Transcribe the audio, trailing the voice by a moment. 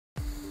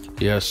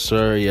Yes,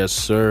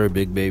 sir.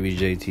 Big baby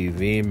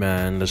JTV,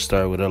 man. Let's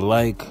start with a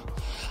like.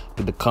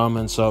 Get the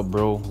comments up,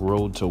 bro.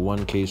 Road to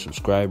 1K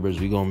subscribers.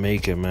 We gonna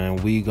make it, man.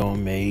 We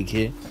gonna make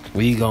it.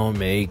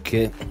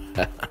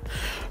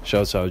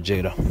 Shouts out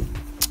Jada.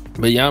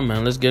 But yeah,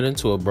 man, let's get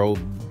into it, bro.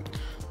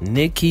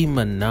 Nicki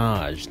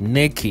Minaj,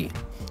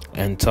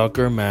 and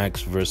Tucker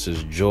Max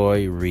versus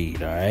Joy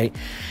Reid, alright?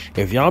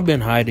 If y'all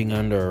been hiding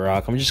under a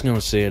rock, I'm just gonna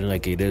say it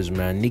like it is,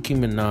 man. Nicki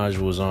Minaj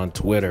was on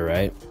Twitter,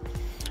 right?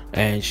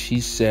 And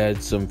she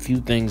said some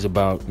few things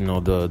about,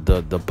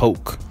 the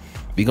poke.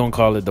 We gonna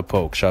call it the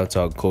poke. Shout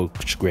out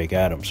Coach Greg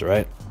Adams,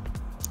 right?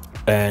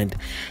 And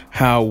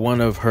how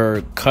one of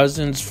her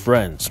cousin's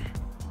friends,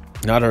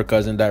 not her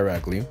cousin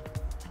directly,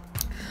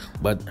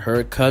 but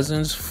her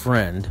cousin's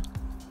friend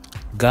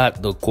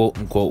got the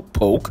quote-unquote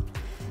poke,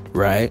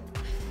 right?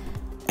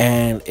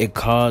 And it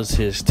caused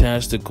his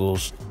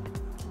testicles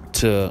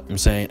to,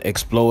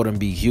 explode and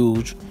be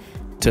huge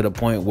to the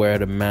point where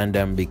the man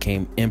then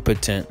became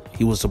impotent.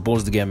 He was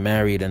supposed to get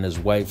married, and his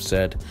wife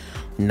said,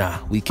 nah,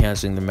 we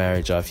canceling the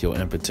marriage off your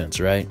impotence,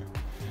 right?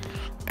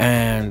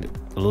 And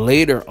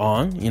later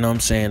on,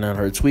 on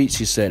her tweet,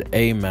 she said,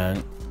 hey,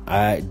 man,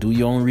 I do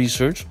your own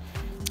research.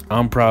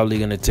 I'm probably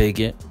going to take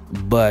it,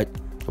 but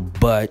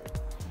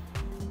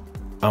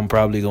I'm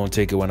probably going to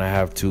take it when I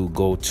have to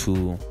go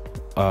to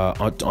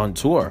on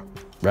tour,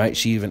 right?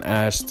 She even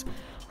asked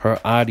her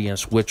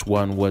audience which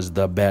one was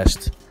the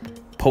best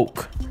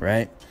poke,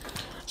 right?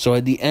 So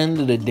at the end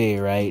of the day,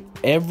 right,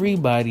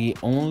 everybody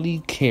only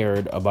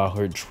cared about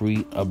her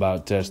tweet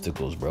about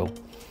testicles, bro.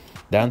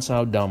 That's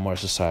how dumb our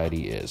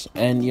society is.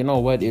 And you know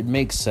what? It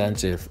makes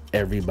sense if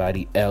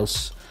everybody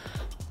else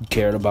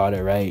cared about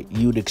it, right?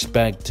 You'd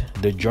expect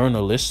the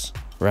journalists,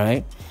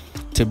 right,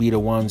 to be the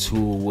ones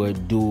who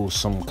would do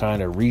some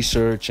kind of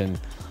research and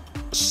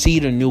see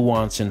the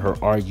nuance in her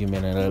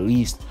argument and at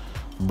least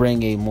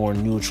bring a more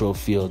neutral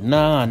field.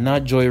 Nah,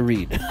 not Joy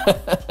Reid.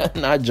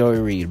 Not Joy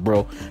Reid,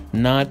 bro.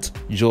 Not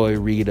Joy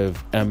Reid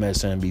of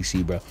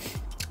MSNBC, bro.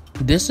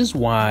 This is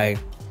why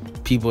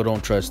people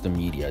don't trust the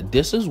media.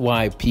 This is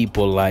why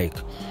people like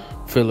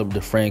Philip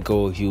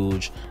DeFranco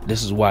huge.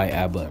 This is why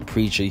Abba and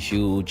Preacher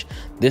huge.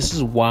 This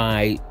is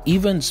why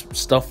even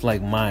stuff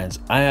like mine.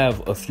 I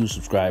have a few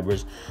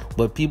subscribers,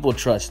 but people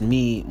trust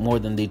me more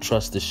than they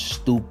trust the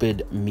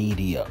stupid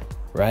media,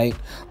 right?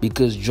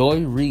 Because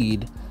Joy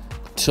Reid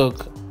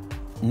took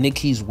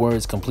Nicki's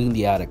words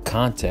completely out of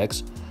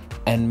context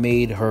and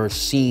made her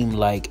seem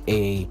like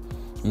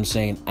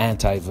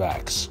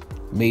anti-vax.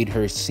 Made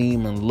her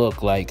seem and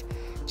look like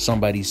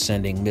somebody's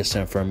sending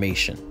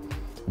misinformation,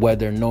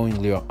 whether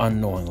knowingly or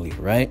unknowingly,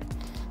 right?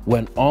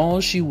 When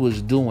all she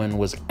was doing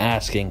was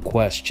asking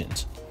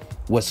questions.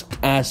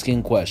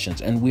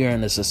 And we are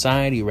in a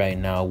society right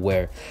now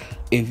where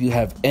if you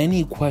have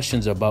any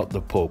questions about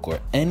the poke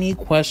or any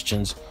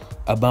questions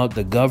about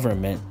the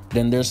government,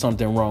 then there's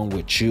something wrong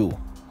with you,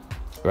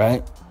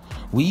 right?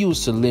 We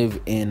used to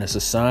live in a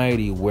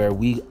society where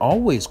we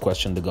always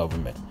questioned the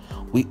government.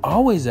 We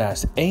always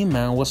asked, hey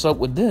man, what's up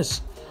with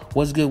this?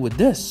 What's good with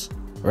this,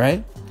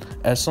 right?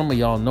 As some of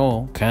y'all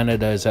know,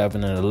 Canada is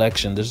having an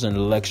election. This is an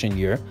election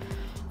year.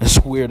 As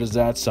weird as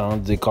that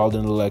sounds, they called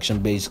an election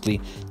basically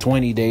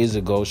 20 days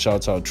ago.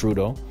 Shouts out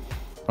Trudeau.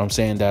 I'm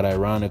saying that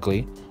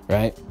ironically,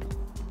 right?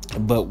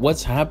 But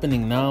what's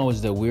happening now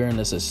is that we're in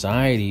a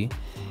society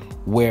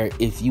where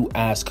if you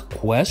ask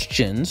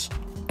questions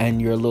and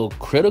you're a little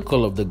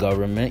critical of the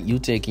government, you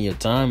taking your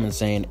time and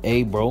saying,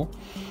 hey, bro,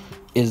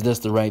 is this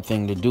the right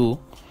thing to do?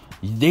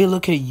 They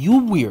look at you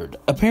weird.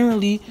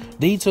 Apparently,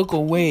 they took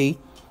away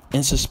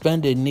and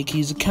suspended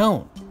Nicki's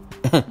account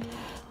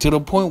to the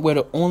point where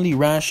the only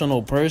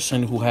rational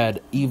person who had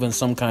even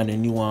some kind of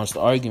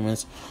nuanced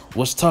arguments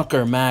was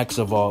Tucker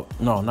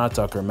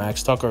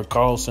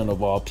Carlson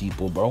of all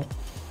people, bro.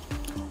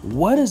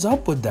 What is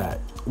up with that?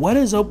 What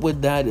is up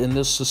with that in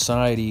this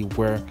society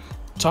where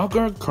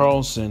Tucker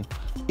Carlson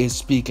is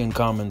speaking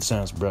common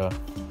sense, bro?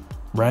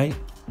 Right?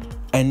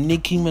 And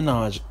Nicki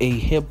Minaj, a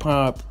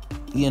hip-hop,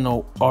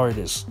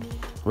 artist,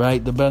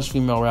 right? The best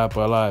female rapper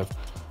alive.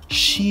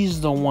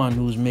 She's the one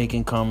who's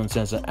making common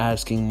sense and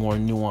asking more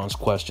nuanced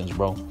questions,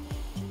 bro.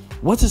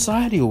 What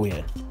society are we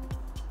in?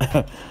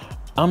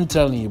 I'm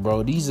telling you,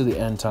 bro, these are the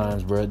end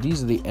times, bro.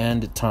 These are the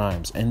end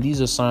times. And these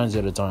are signs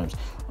of the times.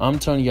 I'm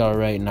telling y'all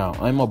right now,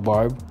 I'm a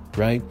barb,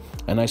 right?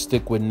 And I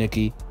stick with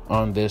Nicki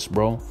on this,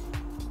 bro.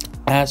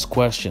 Ask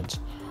questions.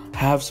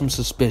 Have some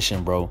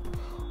suspicion, bro.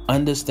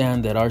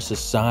 Understand that our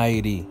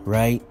society,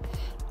 right,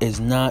 is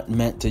not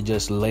meant to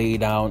just lay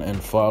down and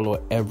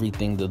follow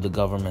everything that the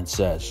government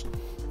says,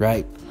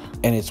 right?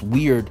 And it's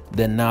weird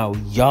that now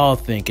y'all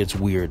think it's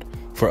weird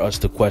for us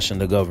to question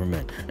the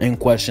government and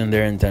question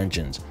their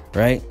intentions,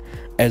 right?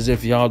 As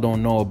if y'all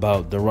don't know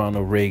about the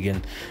Ronald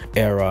Reagan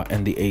era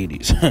and the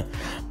 80s.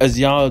 As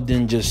y'all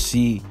didn't just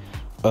see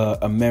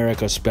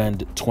America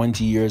spend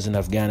 20 years in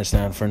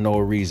Afghanistan for no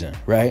reason,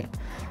 right?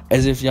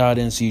 As if y'all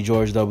didn't see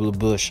George W.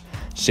 Bush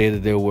say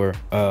that there were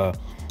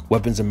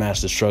weapons of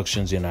mass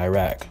destruction in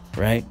Iraq,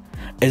 right?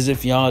 As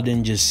if y'all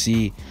didn't just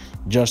see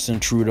Justin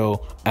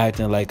Trudeau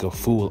acting like a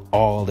fool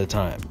all the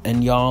time.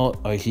 And y'all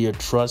are here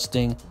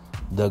trusting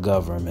the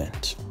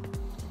government.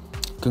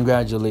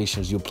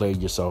 Congratulations, you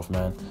played yourself,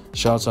 man.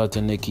 Shouts out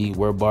to Nicki.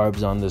 We're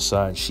Barb's on this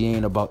side. She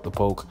ain't about the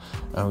poke,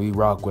 and we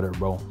rock with her,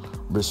 bro.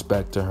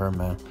 Respect to her,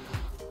 man.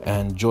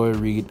 And Joy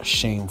Reid,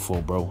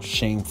 shameful, bro.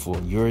 Shameful.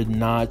 You're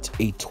not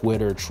a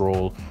Twitter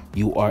troll.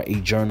 You are a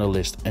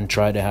journalist, and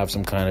try to have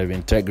some kind of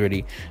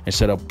integrity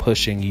instead of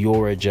pushing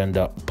your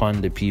agenda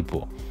upon the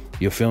people.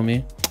 You feel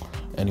me?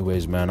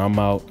 Anyways, man, I'm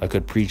out. I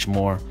could preach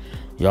more.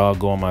 Y'all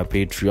go on my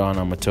Patreon.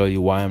 I'm going to tell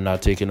you why I'm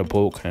not taking a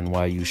poke and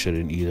why you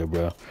shouldn't either,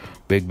 bro.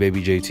 Big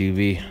Baby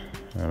JTV.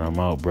 And I'm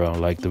out, bro.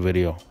 Like the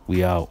video.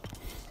 We out.